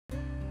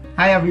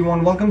Hi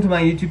everyone, welcome to my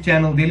YouTube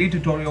channel Daily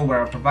Tutorial,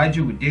 where I provide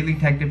you with daily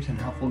tech tips and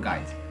helpful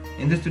guides.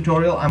 In this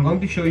tutorial, I'm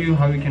going to show you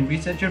how you can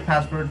reset your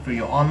password for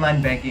your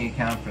online banking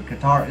account for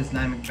Qatar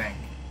Islamic Bank.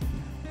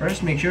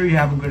 First, make sure you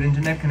have a good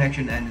internet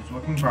connection and it's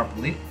working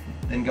properly.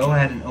 Then go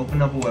ahead and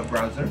open up a web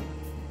browser.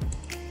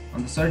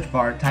 On the search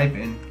bar, type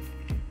in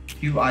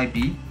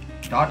QIB.com.qa.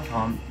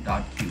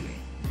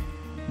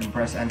 Then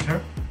press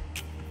enter.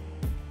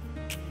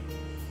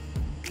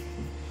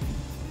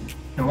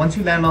 Now once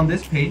you land on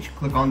this page,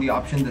 click on the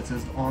option that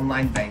says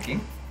online banking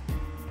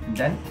and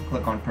then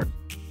click on purchase.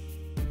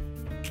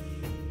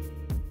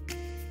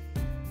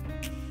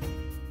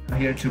 Now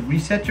here, to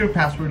reset your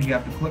password, you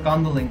have to click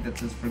on the link that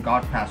says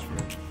forgot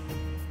password.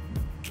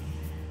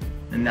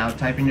 And now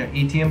type in your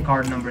ATM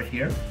card number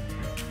here,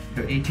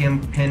 your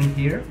ATM pin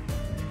here,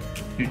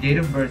 your date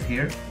of birth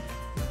here,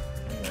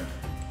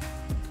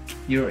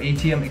 your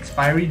ATM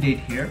expiry date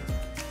here,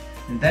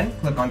 and then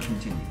click on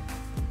continue.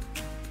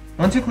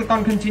 Once you click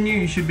on continue,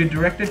 you should be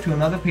directed to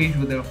another page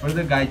where they will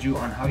further guide you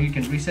on how you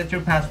can reset your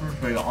password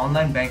for your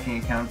online banking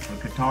account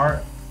for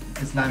Qatar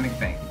Islamic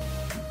Bank.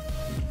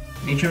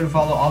 Make sure to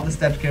follow all the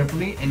steps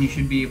carefully and you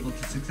should be able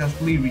to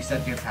successfully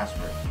reset your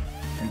password.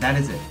 And that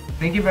is it.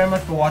 Thank you very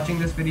much for watching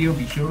this video.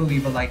 Be sure to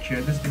leave a like,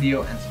 share this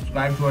video, and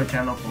subscribe to our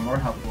channel for more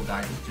helpful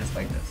guides just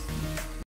like this.